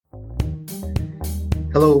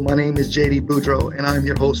Hello, my name is JD Boudreau, and I'm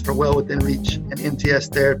your host for Well Within Reach, an MTS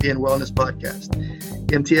Therapy and Wellness podcast.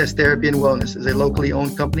 MTS Therapy and Wellness is a locally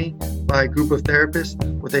owned company by a group of therapists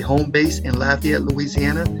with a home base in Lafayette,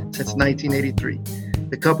 Louisiana since 1983.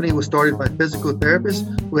 The company was started by physical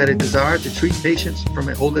therapists who had a desire to treat patients from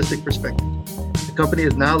a holistic perspective. The company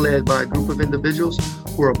is now led by a group of individuals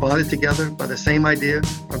who are bonded together by the same idea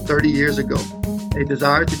from 30 years ago, a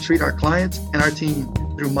desire to treat our clients and our team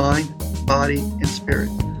through mind, body, and spirit.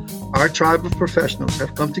 Our tribe of professionals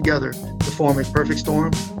have come together to form a perfect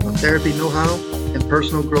storm of therapy know-how and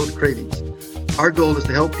personal growth cravings. Our goal is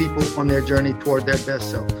to help people on their journey toward their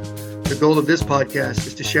best self. The goal of this podcast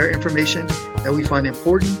is to share information that we find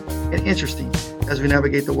important and interesting as we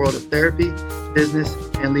navigate the world of therapy, business,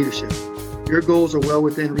 and leadership. Your goals are well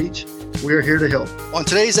within reach. We are here to help. On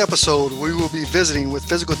today's episode, we will be visiting with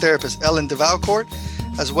physical therapist Ellen DeValcourt,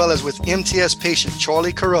 as well as with MTS patient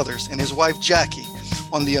Charlie Carruthers and his wife Jackie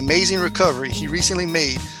on the amazing recovery he recently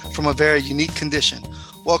made from a very unique condition.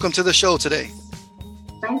 Welcome to the show today.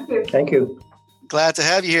 Thank you. Thank you. Glad to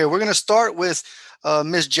have you here. We're going to start with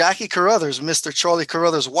Miss Jackie Carruthers, Mr. Charlie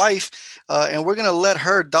Carruthers' wife, and we're going to let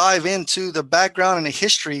her dive into the background and the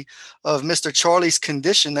history of Mr. Charlie's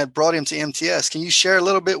condition that brought him to MTS. Can you share a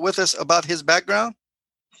little bit with us about his background?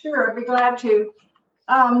 Sure, I'd be glad to.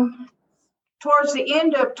 Towards the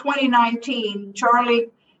end of 2019, Charlie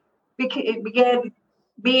began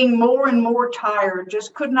being more and more tired,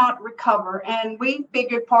 just could not recover. And we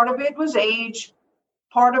figured part of it was age,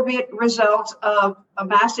 part of it results of a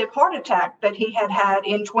massive heart attack that he had had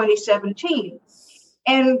in 2017.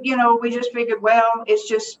 And, we just figured, well, it's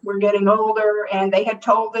just we're getting older. And they had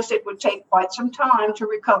told us it would take quite some time to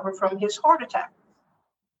recover from his heart attack.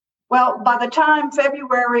 Well, by the time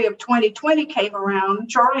February of 2020 came around,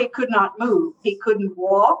 Charlie could not move. He couldn't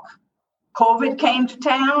walk. COVID came to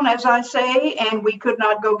town, as I say, and we could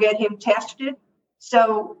not go get him tested.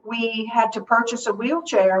 So we had to purchase a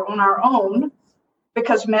wheelchair on our own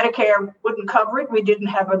because Medicare wouldn't cover it. We didn't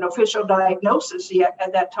have an official diagnosis yet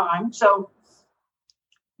at that time. So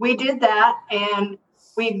we did that, and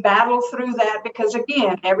we battled through that because,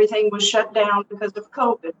 again, everything was shut down because of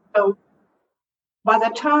COVID. So by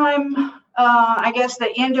the time,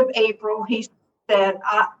 the end of April, he said,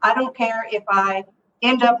 I don't care if I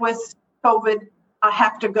end up with COVID, I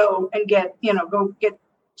have to go and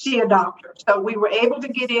see a doctor. So we were able to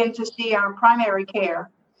get in to see our primary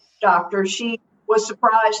care doctor. She was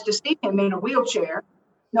surprised to see him in a wheelchair,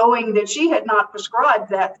 knowing that she had not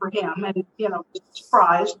prescribed that for him and,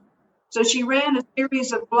 surprised. So she ran a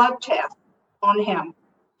series of blood tests on him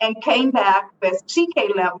and came back with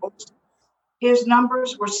CK levels. His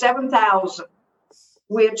numbers were 7,000,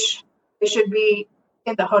 which it should be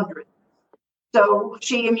in the hundreds. So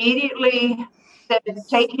she immediately said,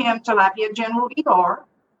 take him to Lafayette General ER.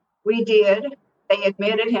 We did. They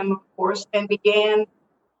admitted him, of course, and began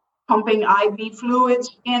pumping IV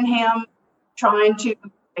fluids in him, trying to,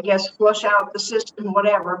 flush out the system,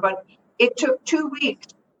 whatever. But it took 2 weeks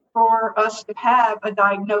for us to have a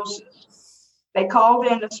diagnosis. They called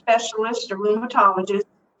in a specialist, a rheumatologist,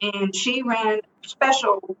 and she ran a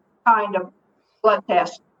special kind of blood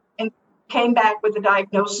test and came back with the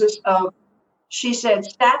diagnosis of, she said,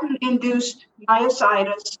 statin-induced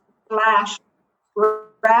myositis /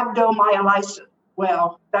 rhabdomyolysis.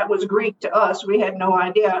 Well, that was Greek to us. We had no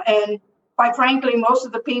idea. And quite frankly, most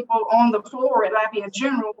of the people on the floor at Lafayette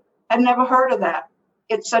General had never heard of that.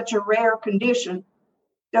 It's such a rare condition.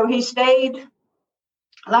 So he stayed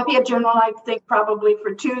Lafayette General, I think, probably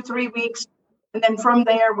for 2-3 weeks. And then from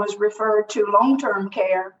there was referred to long-term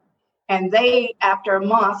care. And they, after a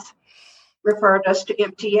month, referred us to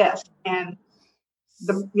MTS. And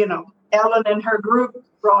Ellen and her group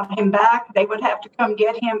brought him back. They would have to come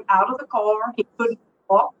get him out of the car. He couldn't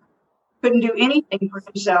walk, couldn't do anything for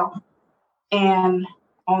himself. And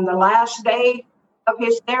on the last day of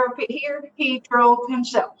his therapy here, he drove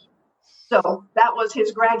himself. So that was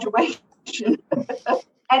his graduation.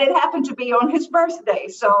 And it happened to be on his birthday.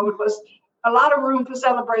 So it was a lot of room for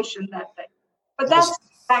celebration that day. But that's the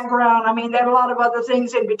background. I mean, there are a lot of other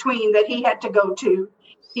things in between that he had to go through.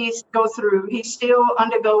 He's still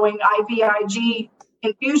undergoing IVIG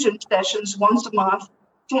infusion sessions once a month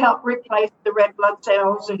to help replace the red blood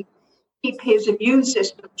cells and keep his immune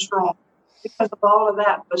system strong because of all of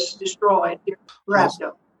that was destroyed.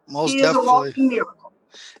 Most he definitely. is a walking miracle.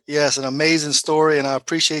 Yes, an amazing story, and I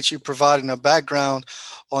appreciate you providing a background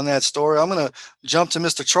on that story. I'm going to jump to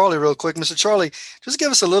Mr. Charlie real quick. Mr. Charlie, just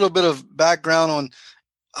give us a little bit of background on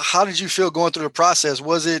how did you feel going through the process?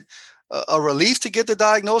 Was it a relief to get the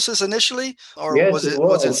diagnosis initially, or Yes,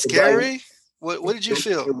 was it scary? What did you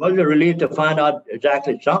feel? It was a relief to find out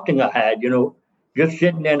exactly something I had, just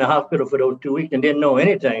sitting there in the hospital for those 2 weeks and didn't know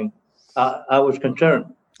anything. I was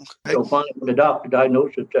concerned. Okay. So finally, when the doctor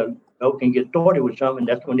diagnosed it, can get started with something.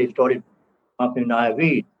 That's when they started pumping the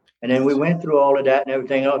IV. And then we went through all of that and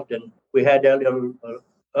everything else. And we had that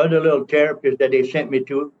other little therapist that they sent me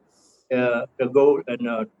to go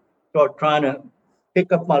and start trying to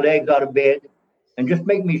pick up my legs out of bed and just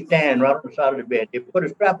make me stand right on the side of the bed. They put a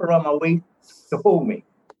strap around my waist to hold me.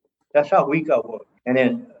 That's how weak I was. And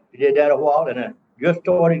then I did that a while, and I just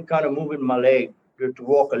started kind of moving my leg just to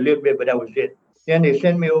walk a little bit, but that was it. Then they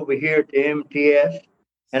sent me over here to MTS,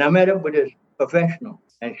 and I met up with this professional,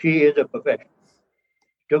 and she is a professional.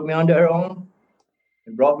 She took me under her arm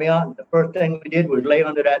and brought me out. The first thing we did was lay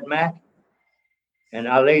under that mat, and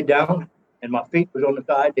I laid down, and my feet was on the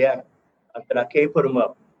side there. I said, I can't put them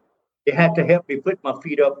up. They had to help me put my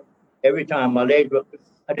feet up every time. My legs were,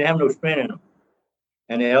 I didn't have no strength in them.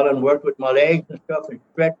 And then Ellen worked with my legs and stuff and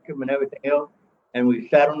stretched them and everything else. And we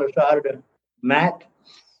sat on the side of the mat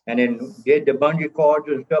and then did the bungee cords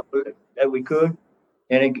and stuff that we could.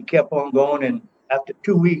 And it kept on going. And after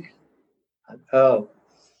 2 weeks,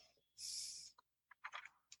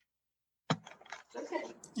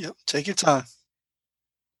 Yep, take your time.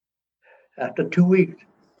 After 2 weeks,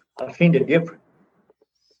 I seen the difference.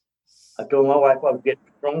 I told my wife I was getting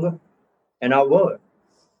stronger, and I was.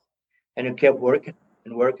 And it kept working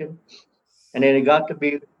and working. And then it got to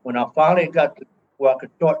be, when I finally got to where I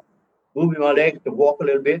could start moving my legs to walk a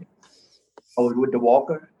little bit, I was with the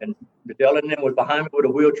walker, and Miss Ellen was behind me with a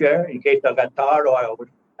wheelchair in case I got tired or I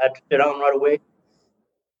had to sit down right away.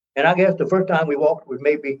 And I guess the first time we walked was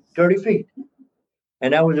maybe 30 feet.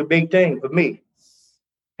 And that was a big thing for me.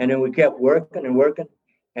 And then we kept working and working.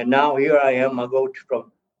 And now here I am. I go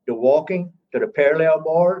from the walking to the parallel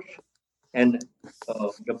bars and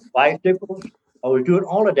the bicycles. I was doing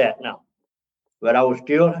all of that now. But I was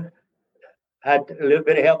still had a little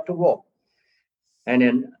bit of help to walk. And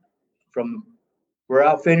then from where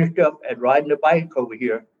I finished up at riding the bike over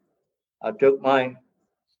here, I took my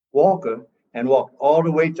walker and walked all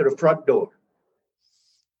the way to the front door.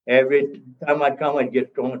 Every time I'd come, I'd get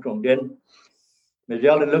stronger. Then Ms.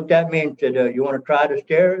 Ellen looked at me and said, you want to try the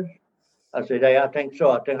stairs? I said, hey, I think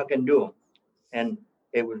so. I think I can do them. And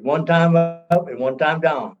it was one time up and one time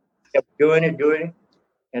down. Kept doing it.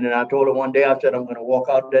 And then I told her one day, I said, I'm going to walk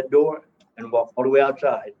out that door and walk all the way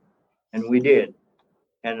outside. And we did.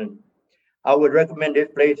 And I would recommend this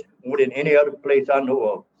place more than any other place I know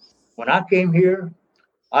of. When I came here,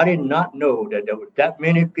 I did not know that there was that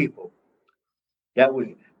many people that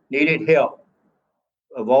needed help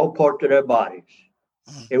of all parts of their bodies.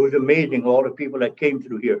 It was amazing, all the people that came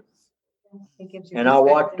through here. And I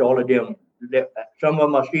watched all of them. Some of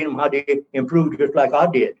them, I've seen them, how they improved just like I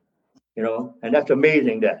did, and that's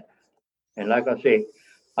amazing that. And like I say,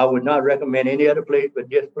 I would not recommend any other place but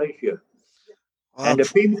this place here. Wow. And the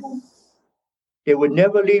people, they would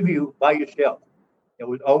never leave you by yourself. There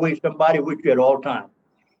was always somebody with you at all times.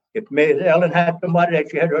 If Ms. Ellen had somebody that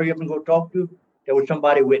she had to hurry up and go talk to, there was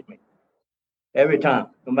somebody with me every time,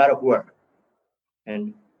 no matter where.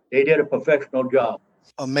 And they did a professional job.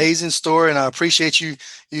 Amazing story, and I appreciate you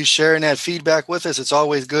sharing that feedback with us. It's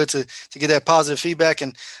always good to get that positive feedback,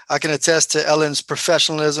 and I can attest to Ellen's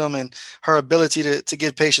professionalism and her ability to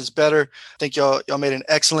get patients better. I think y'all made an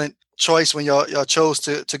excellent choice when y'all chose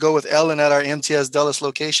to go with Ellen at our MTS Dulles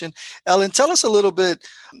location. Ellen, tell us a little bit.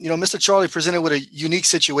 Mr. Charlie presented with a unique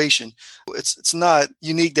situation. It's not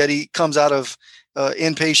unique that he comes out of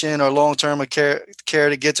inpatient or long-term care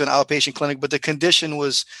to get to an outpatient clinic, but the condition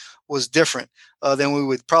was different than we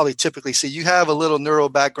would probably typically see. You have a little neuro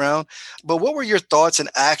background, but what were your thoughts and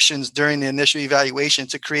actions during the initial evaluation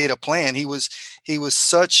to create a plan? He was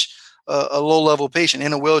such a low-level patient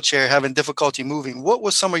in a wheelchair, having difficulty moving. What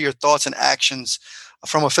was some of your thoughts and actions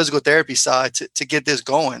from a physical therapy side to get this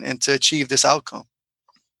going and to achieve this outcome?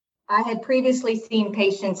 I had previously seen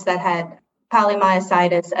patients that had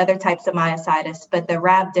polymyositis, other types of myositis, but the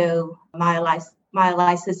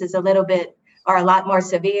rhabdomyolysis is a lot more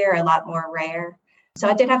severe, a lot more rare. So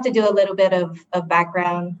I did have to do a little bit of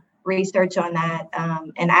background research on that.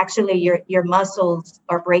 And actually your muscles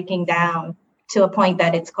are breaking down to a point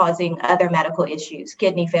that it's causing other medical issues,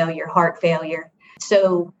 kidney failure, heart failure.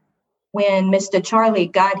 So when Mr. Charlie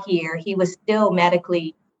got here, he was still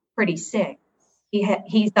medically pretty sick.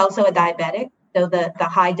 He's also a diabetic. So the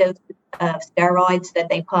high dose of steroids that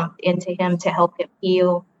they pumped into him to help him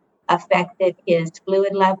heal affected his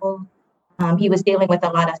fluid level. He was dealing with a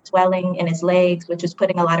lot of swelling in his legs, which was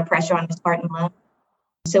putting a lot of pressure on his heart and lungs.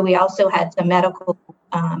 So we also had some medical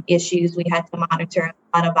issues. We had to monitor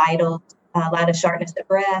a lot of vitals. a lot of shortness of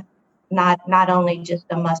breath, not only just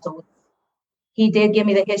the muscle. He did give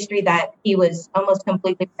me the history that he was almost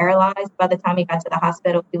completely paralyzed. By the time he got to the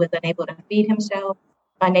hospital, he was unable to feed himself,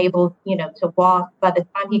 unable, to walk. By the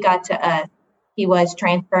time he got to us, he was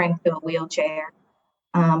transferring to a wheelchair,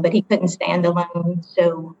 but he couldn't stand alone.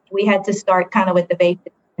 So we had to start kind of with the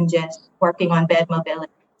basics and just working on bed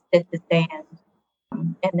mobility, sit to stand,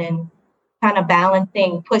 and then kind of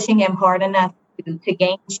balancing, pushing him hard enough to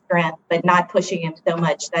gain strength, but not pushing him so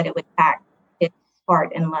much that it would tax his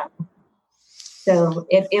heart and lungs. So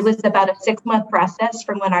it was about a 6-month process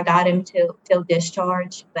from when I got him till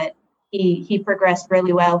discharge, but he progressed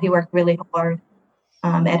really well. He worked really hard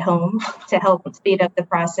at home to help speed up the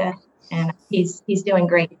process, and he's doing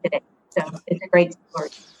great today. So it's a great story.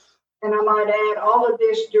 And I might add, all of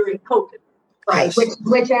this during COVID. Right,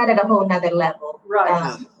 which added a whole nother level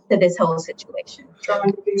to this whole situation.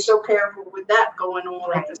 Trying to be so careful with that going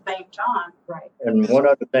on at the same time. Right. And one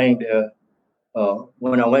other thing,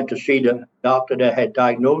 when I went to see the doctor that had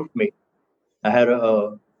diagnosed me, I had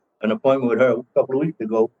an appointment with her a couple of weeks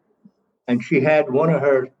ago, and she had one of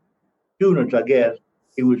her students, I guess,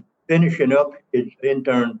 he was finishing up his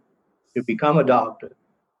intern to become a doctor,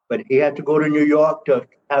 but he had to go to New York to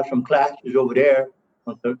have some classes over there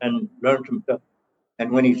and learn some stuff.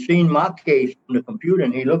 And when he seen my case on the computer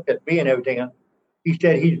and he looked at me and everything, he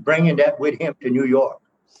said he's bringing that with him to New York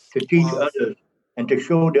to teach others and to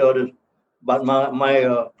show the others about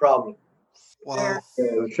my problem. Wow.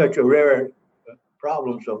 It was such a rare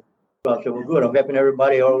problem. So I said, well, good. I'm helping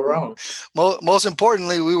everybody all around. Most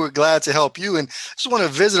importantly, we were glad to help you. And just want to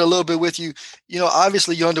visit a little bit with you.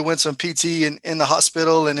 Obviously you underwent some PT in the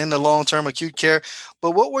hospital and in the long-term acute care,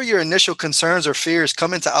 but what were your initial concerns or fears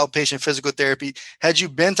coming to outpatient physical therapy? Had you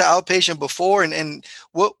been to outpatient before? And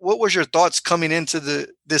what was your thoughts coming into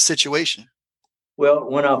this situation? Well,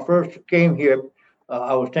 when I first came here,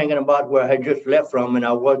 I was thinking about where I had just left from, and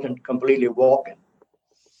I wasn't completely walking.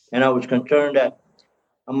 And I was concerned that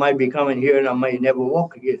I might be coming here and I might never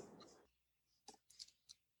walk again.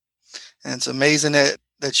 And it's amazing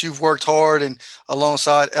that you've worked hard and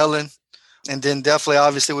alongside Ellen, and then definitely,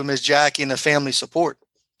 obviously, with Miss Jackie and the family support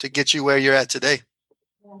to get you where you're at today.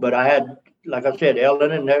 But I had, like I said,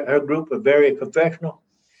 Ellen and her group are very professional.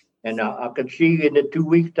 And I could see in the 2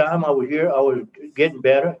 weeks' time I was here, I was getting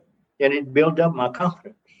better. And it built up my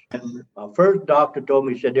confidence. And my first doctor told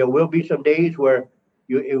me, he said, there will be some days where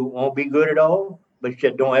it won't be good at all. But he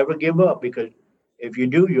said, don't ever give up, because if you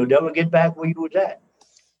do, you'll never get back where you was at.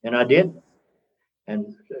 And I did.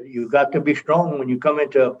 And you got to be strong when you come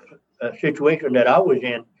into a situation that I was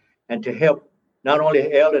in, and to help not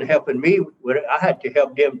only Ellen helping me, but I had to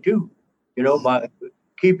help them too, by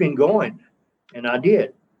keeping going. And I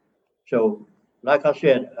did. So, like I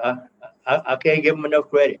said, I can't give them enough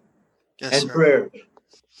credit. Yes, and prayers.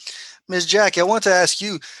 Ms. Jackie, I want to ask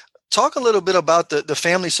you, talk a little bit about the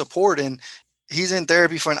family support. And he's in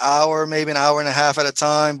therapy for an hour, maybe an hour and a half at a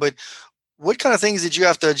time. But what kind of things did you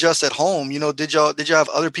have to adjust at home? Did y'all have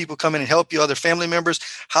other people come in and help you, other family members?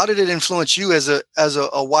 How did it influence you as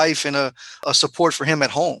a wife and a support for him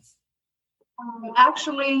at home?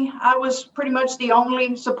 Actually, I was pretty much the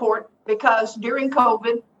only support, because during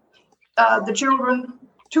COVID, the children,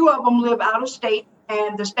 2 of them live out of state,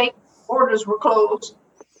 and the state borders were closed.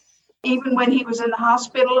 Even when he was in the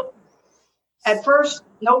hospital, at first,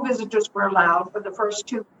 no visitors were allowed for the first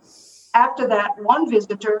 2. After that, 1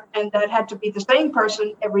 visitor, and that had to be the same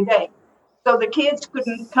person every day. So the kids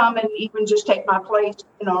couldn't come and even just take my place,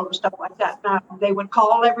 stuff like that. Now, they would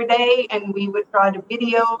call every day, and we would try to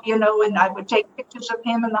video, and I would take pictures of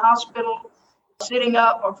him in the hospital, sitting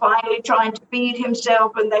up or finally trying to feed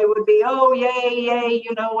himself, and they would be, oh, yay,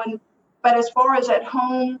 but as far as at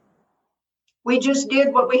home, we just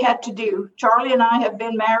did what we had to do. Charlie and I have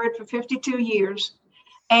been married for 52 years,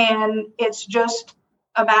 and it's just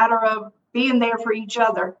a matter of being there for each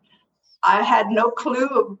other. I had no clue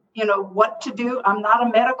of, what to do. I'm not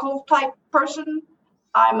a medical type person.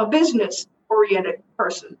 I'm a business oriented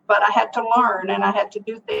person, but I had to learn and I had to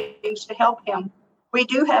do things to help him. We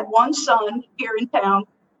do have 1 son here in town,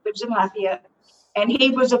 lives in Lafayette, and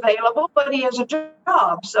he was available, but he has a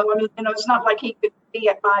job. So, it's not like he could be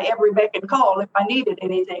at my every beck and call if I needed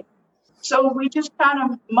anything. So we just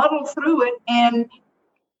kind of muddled through it. And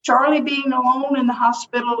Charlie being alone in the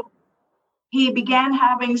hospital, he began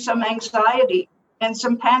having some anxiety and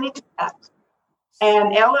some panic attacks.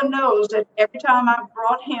 And Ellen knows that every time I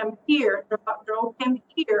brought him here, drove him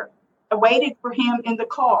here, I waited for him in the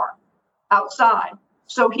car outside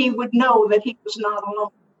so he would know that he was not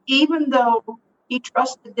alone, even though he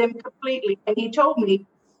trusted them completely. And he told me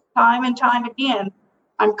time and time again,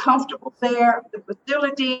 I'm comfortable there. The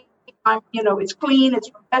facility, it's clean, it's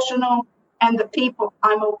professional, and the people,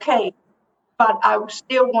 I'm okay. But I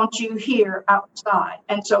still want you here outside.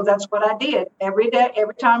 And so that's what I did. Every day,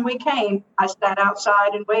 every time we came, I sat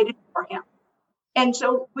outside and waited for him. And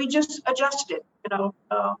so we just adjusted,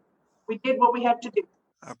 we did what we had to do.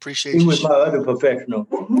 I appreciate He you. was my other professional.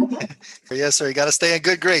 Yes, sir. You got to stay in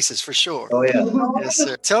good graces for sure. Oh, yeah. Yes,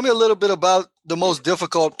 sir. Tell me a little bit about the most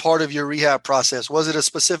difficult part of your rehab process. Was it a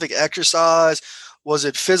specific exercise? Was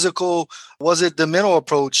it physical? Was it the mental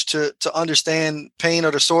approach to understand pain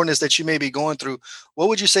or the soreness that you may be going through? What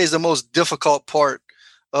would you say is the most difficult part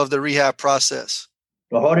of the rehab process?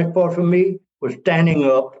 The hardest part for me was standing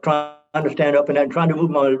up, trying to stand up and trying to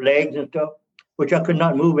move my legs and stuff, which I could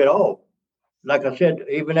not move at all. Like I said,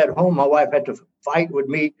 even at home, my wife had to fight with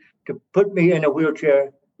me to put me in a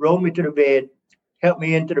wheelchair, roll me to the bed, help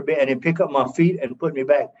me into the bed, and pick up my feet and put me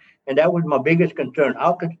back. And that was my biggest concern.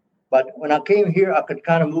 But when I came here, I could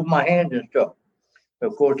kind of move my hands and stuff.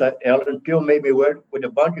 Of course, Ellen still made me work with the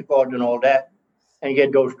bungee cords and all that and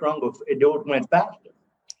get those stronger. Those went faster.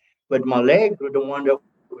 But my legs were the one that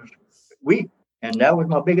was weak. And that was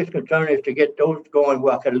my biggest concern, is to get those going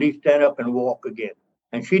where I could at least stand up and walk again.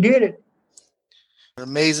 And she did it.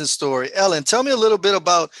 Amazing story. Ellen, tell me a little bit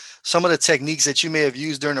about some of the techniques that you may have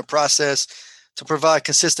used during the process to provide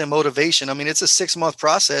consistent motivation. I mean, it's a 6-month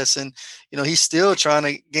process and, he's still trying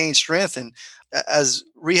to gain strength. And as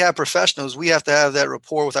rehab professionals, we have to have that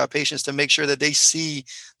rapport with our patients to make sure that they see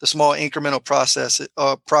the small incremental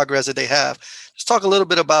progress that they have. Just talk a little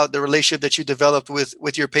bit about the relationship that you developed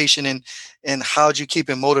with your patient and how'd you keep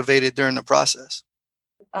him motivated during the process?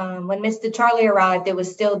 When Mr. Charlie arrived, it was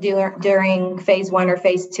still during phase 1 or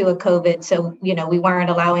phase 2 of COVID. So, we weren't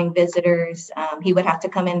allowing visitors. He would have to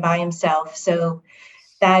come in by himself. So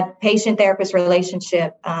that patient-therapist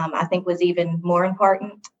relationship, I think, was even more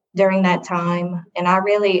important during that time. And I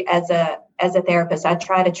really, as a therapist, I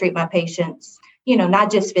try to treat my patients, not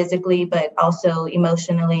just physically, but also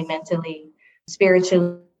emotionally, mentally,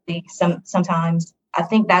 spiritually, sometimes. I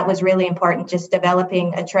think that was really important, just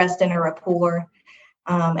developing a trust and a rapport.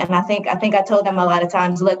 And I think I told them a lot of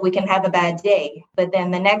times, look, we can have a bad day, but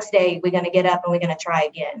then the next day we're going to get up and we're going to try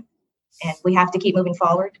again. And we have to keep moving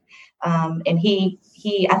forward. And he,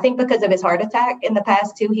 I think because of his heart attack in the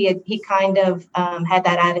past too, he kind of had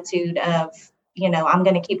that attitude of, I'm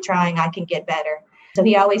going to keep trying. I can get better. So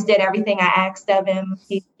he always did everything I asked of him.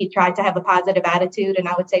 He tried to have a positive attitude. And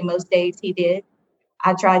I would say most days he did.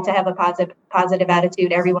 I tried to have a positive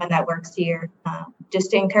attitude, everyone that works here,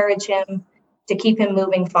 just to encourage him, to keep him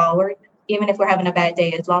moving forward, even if we're having a bad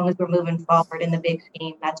day, as long as we're moving forward in the big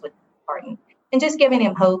scheme, that's what's important. And just giving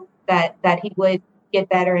him hope that he would get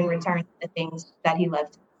better and return to the things that he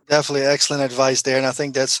loved. Definitely excellent advice there. And I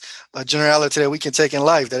think that's a generality that we can take in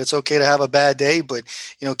life, that it's okay to have a bad day, but,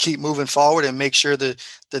 keep moving forward and make sure that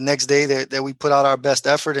the next day that we put out our best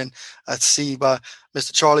effort. And I see by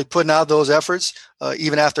Mr. Charlie putting out those efforts,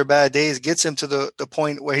 even after bad days, gets him to the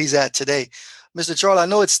point where he's at today. Mr. Charlie, I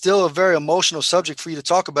know it's still a very emotional subject for you to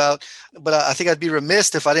talk about, but I think I'd be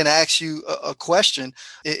remiss if I didn't ask you a question.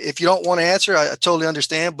 If you don't want to answer, I totally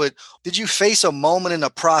understand, but did you face a moment in the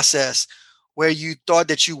process where you thought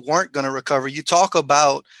that you weren't going to recover? You talk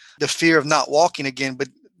about the fear of not walking again, but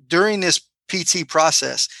during this PT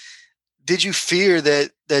process, did you fear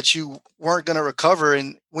that you weren't going to recover?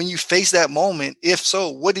 And when you faced that moment, if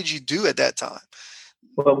so, what did you do at that time?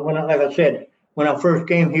 Well, like I said, when I first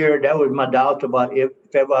came here, that was my doubt about if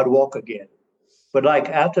ever I'd walk again. But like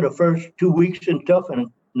after the first 2 weeks and stuff, and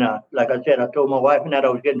like I said, I told my wife and that I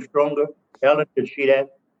was getting stronger. Ellen could see that.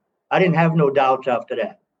 I didn't have no doubts after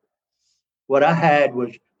that. What I had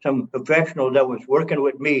was some professional that was working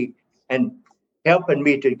with me and helping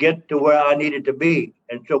me to get to where I needed to be.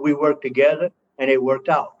 And so we worked together and it worked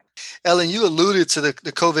out. Ellen, you alluded to the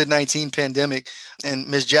COVID-19 pandemic, and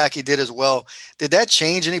Ms. Jackie did as well. Did that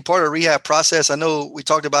change any part of the rehab process? I know we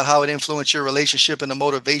talked about how it influenced your relationship and the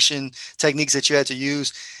motivation techniques that you had to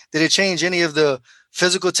use. Did it change any of the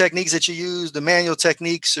physical techniques that you used, the manual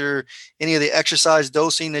techniques, or any of the exercise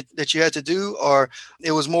dosing that you had to do? Or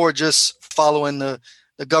it was more just following the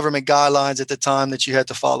government guidelines at the time that you had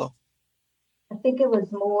to follow? I think it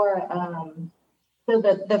was more... So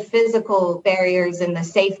the physical barriers and the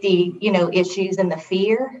safety, issues and the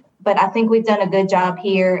fear. But I think we've done a good job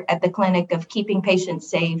here at the clinic of keeping patients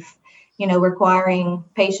safe, requiring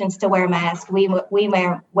patients to wear masks. We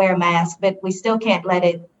wear masks, but we still can't let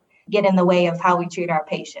it get in the way of how we treat our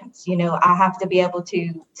patients. I have to be able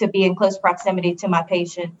to be in close proximity to my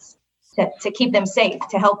patients, to keep them safe,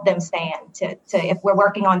 to help them stand, to if we're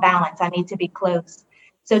working on balance, I need to be close.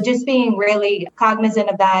 So just being really cognizant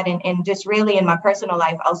of that and just really in my personal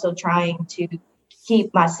life, also trying to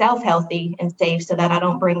keep myself healthy and safe so that I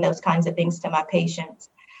don't bring those kinds of things to my patients.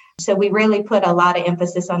 So we really put a lot of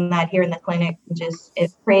emphasis on that here in the clinic, just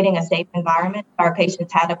creating a safe environment. Our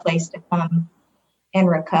patients had a place to come and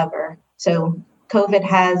recover. So COVID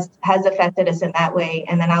has affected us in that way.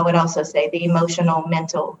 And then I would also say the emotional,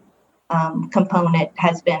 mental component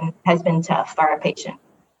has been tough for our patients.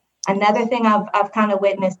 Another thing I've kind of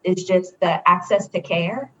witnessed is just the access to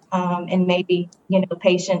care, and maybe,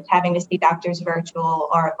 patients having to see doctors virtual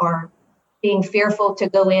or being fearful to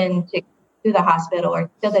go in to the hospital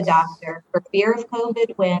or to the doctor for fear of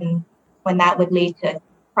COVID when that would lead to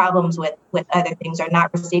problems with other things or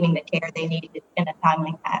not receiving the care they needed in a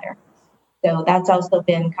timely manner. So that's also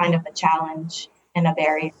been kind of a challenge and a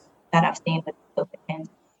barrier that I've seen with COVID.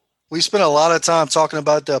 We spent a lot of time talking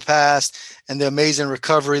about the past and the amazing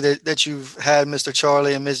recovery that you've had, Mr.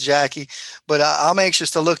 Charlie and Ms. Jackie. But I'm anxious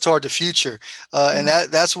to look toward the future, and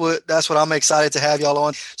that's what I'm excited to have y'all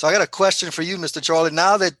on. So I got a question for you, Mr. Charlie.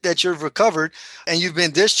 Now that you've recovered and you've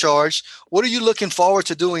been discharged, what are you looking forward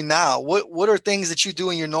to doing now? What are things that you do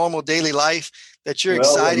in your normal daily life that you're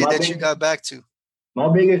excited that you got back to? My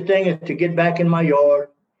biggest thing is to get back in my yard,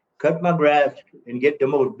 cut my grass, and get the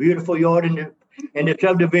most beautiful yard in the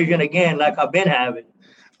subdivision again, like I've been having,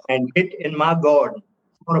 and get in my garden.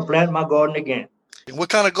 I want to plant my garden again. What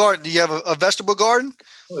kind of garden? Do you have a vegetable garden?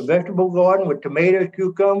 A vegetable garden with tomatoes,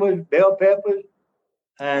 cucumbers, bell peppers,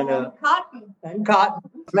 and cotton. And cotton.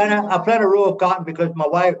 I plant a row of cotton because my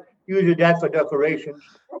wife uses that for decorations,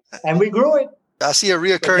 and we grew it. I see a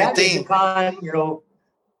reoccurring theme.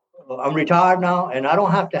 I'm retired now, and I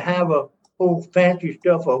don't have to have a whole fancy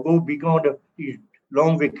stuff or be going to these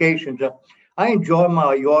long vacations. I enjoy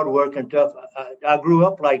my yard work and stuff. I grew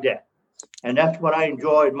up like that. And that's what I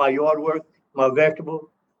enjoyed, my yard work, my vegetables.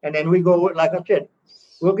 And then we go, like I said,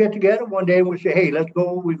 we'll get together one day and we'll say, hey, let's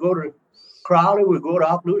go. We go to Crowley, we go to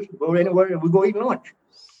Opelousas, we go anywhere, and we go eat lunch.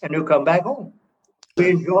 And we'll come back home. We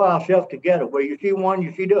enjoy ourselves together. Where you see one,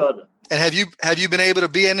 you see the other. And have you been able to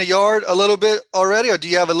be in the yard a little bit already, or do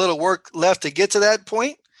you have a little work left to get to that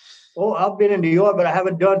point? Oh, I've been in the yard, but I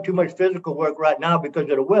haven't done too much physical work right now because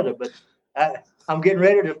of the weather. But I'm getting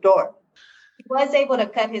ready to start. He was able to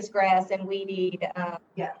cut his grass and weed eat,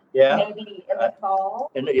 maybe in the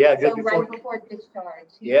fall. And just right before discharge.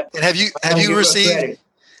 Yeah. And have you received?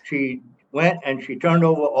 She went and she turned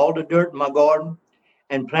over all the dirt in my garden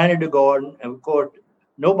and planted the garden. And of course,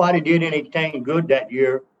 nobody did anything good that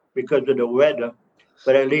year because of the weather.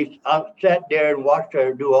 But at least I sat there and watched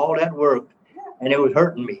her do all that work, and it was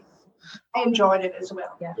hurting me. I enjoyed it as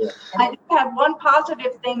well. Yeah. I do have one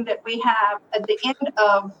positive thing that we have at the end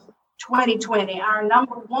of 2020, our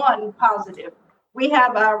number one positive. We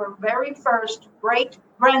have our very first great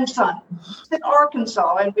grandson in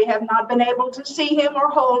Arkansas, and we have not been able to see him or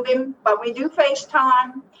hold him, but we do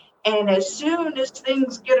FaceTime. And as soon as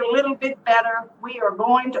things get a little bit better, we are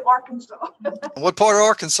going to Arkansas. What part of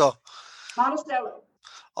Arkansas? Monticello.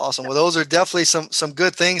 Awesome. Well, those are definitely some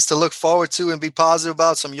good things to look forward to and be positive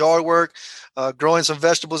about. Some yard work, growing some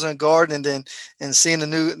vegetables in the garden, and seeing the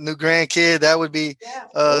new grandkid. That would be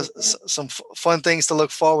some fun things to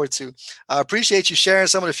look forward to. I appreciate you sharing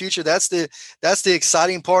some of the future. That's the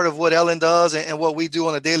exciting part of what Ellen does and what we do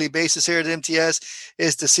on a daily basis here at MTS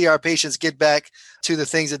is to see our patients get back to the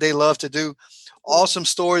things that they love to do. Awesome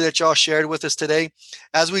story that y'all shared with us today.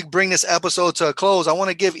 As we bring this episode to a close, I want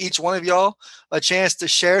to give each one of y'all a chance to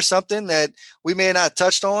share something that we may not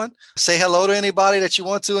touched on. Say hello to anybody that you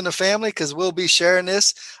want to in the family, because we'll be sharing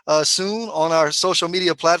this soon on our social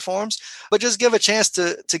media platforms. But just give a chance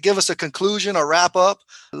to give us a conclusion or wrap up.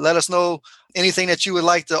 Let us know anything that you would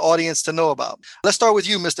like the audience to know about. Let's start with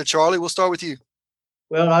you, Mr. Charlie. We'll start with you.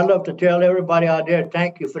 Well, I'd love to tell everybody out there,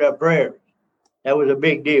 thank you for that prayer. That was a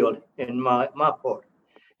big deal in my part.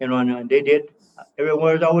 And they did,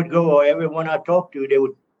 everywhere I would go or everyone I talked to, they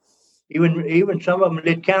would, even some of them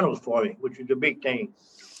lit candles for me, which is a big thing.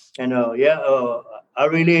 And I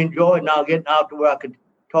really enjoyed now getting out to where I could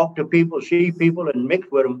talk to people, see people, and mix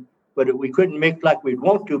with them. But we couldn't mix like we'd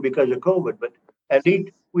want to because of COVID. But at least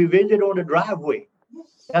we visit on the driveway.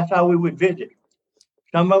 That's how we would visit.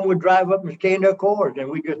 Some of them would drive up and stay in their cars, and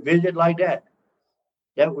we just visit like that.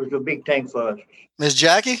 That was a big thing for us. Ms.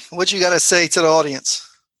 Jackie, what you got to say to the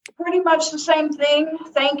audience? Pretty much the same thing.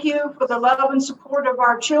 Thank you for the love and support of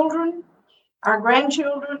our children, our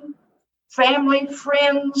grandchildren, family,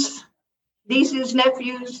 friends, nieces,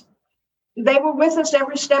 nephews. They were with us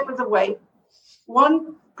every step of the way.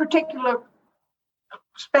 One particular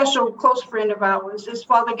special close friend of ours is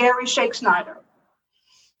Father Gary Shake Snyder.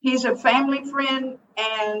 He's a family friend,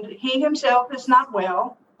 and he himself is not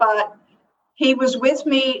well, but he was with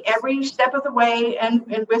me every step of the way, and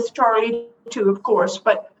with Charlie too, of course.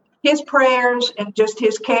 But his prayers and just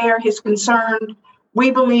his care, his concern,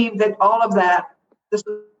 we believe that all of that,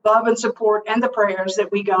 the love and support and the prayers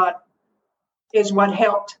that we got, is what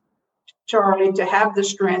helped Charlie to have the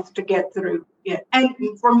strength to get through it. And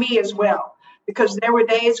for me as well, because there were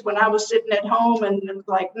days when I was sitting at home and it was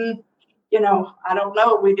like, I don't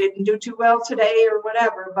know, we didn't do too well today or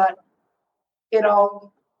whatever, but it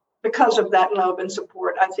all, because of that love and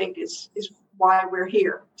support, I think is why we're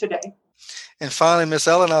here today. And finally, Miss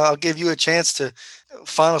Ellen, I'll give you a chance to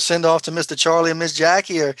final send off to Mr. Charlie and Miss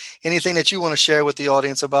Jackie, or anything that you want to share with the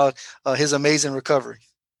audience about his amazing recovery.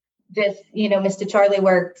 Just, Mr. Charlie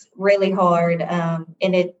worked really hard.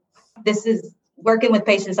 This is working with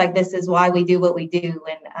patients like this is why we do what we do.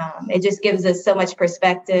 And it just gives us so much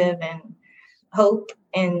perspective and hope.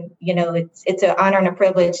 And, it's an honor and a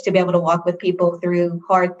privilege to be able to walk with people through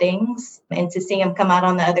hard things and to see them come out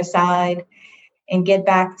on the other side and get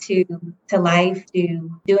back to life,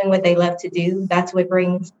 to doing what they love to do. That's what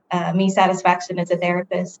brings me satisfaction as a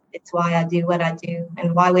therapist. It's why I do what I do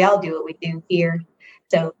and why we all do what we do here.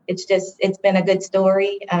 So it's been a good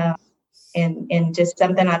story and just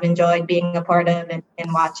something I've enjoyed being a part of and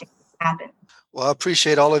watching happen. Well, I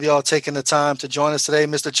appreciate all of y'all taking the time to join us today.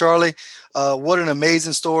 Mr. Charlie, what an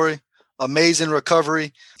amazing story, amazing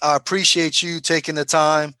recovery. I appreciate you taking the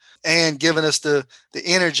time and giving us the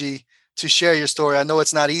energy to share your story. I know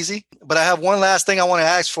it's not easy, but I have one last thing I want to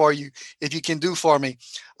ask for you, if you can do for me.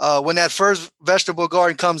 When that first vegetable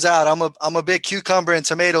garden comes out, I'm a big cucumber and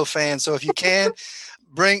tomato fan. So if you can,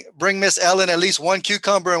 bring Miss Ellen at least one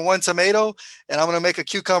cucumber and one tomato, and I'm going to make a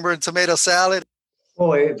cucumber and tomato salad.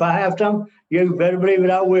 Boy, if I have some, you better believe it,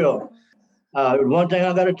 I will. One thing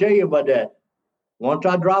I got to tell you about that. Once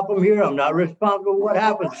I drop them here, I'm not responsible for what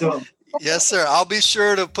happens to them. Yes, sir. I'll be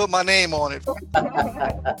sure to put my name on it.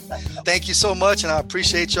 Thank you so much, and I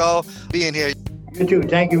appreciate y'all being here. You too.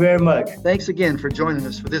 Thank you very much. Thanks again for joining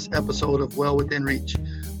us for this episode of Well Within Reach.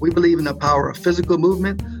 We believe in the power of physical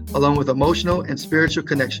movement along with emotional and spiritual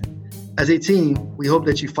connection. As a team, we hope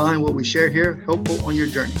that you find what we share here helpful on your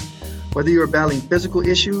journey. Whether you are battling physical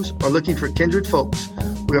issues or looking for kindred folks,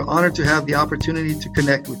 we are honored to have the opportunity to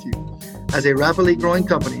connect with you. As a rapidly growing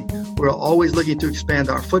company, we are always looking to expand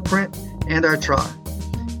our footprint and our tribe.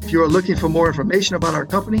 If you are looking for more information about our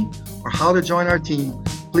company or how to join our team,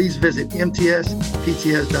 please visit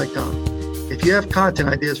mtspts.com. If you have content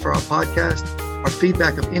ideas for our podcast or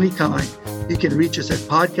feedback of any kind, you can reach us at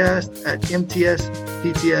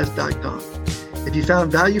podcast@mtspts.com. If you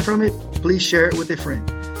found value from it, please share it with a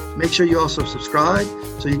friend. Make sure you also subscribe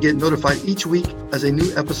so you get notified each week as a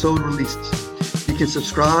new episode releases. You can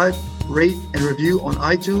subscribe, rate, and review on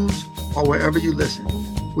iTunes or wherever you listen.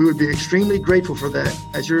 We would be extremely grateful for that,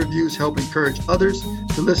 as your reviews help encourage others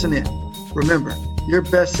to listen in. Remember, your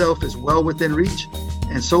best self is well within reach,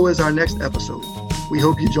 and so is our next episode. We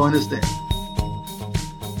hope you join us then.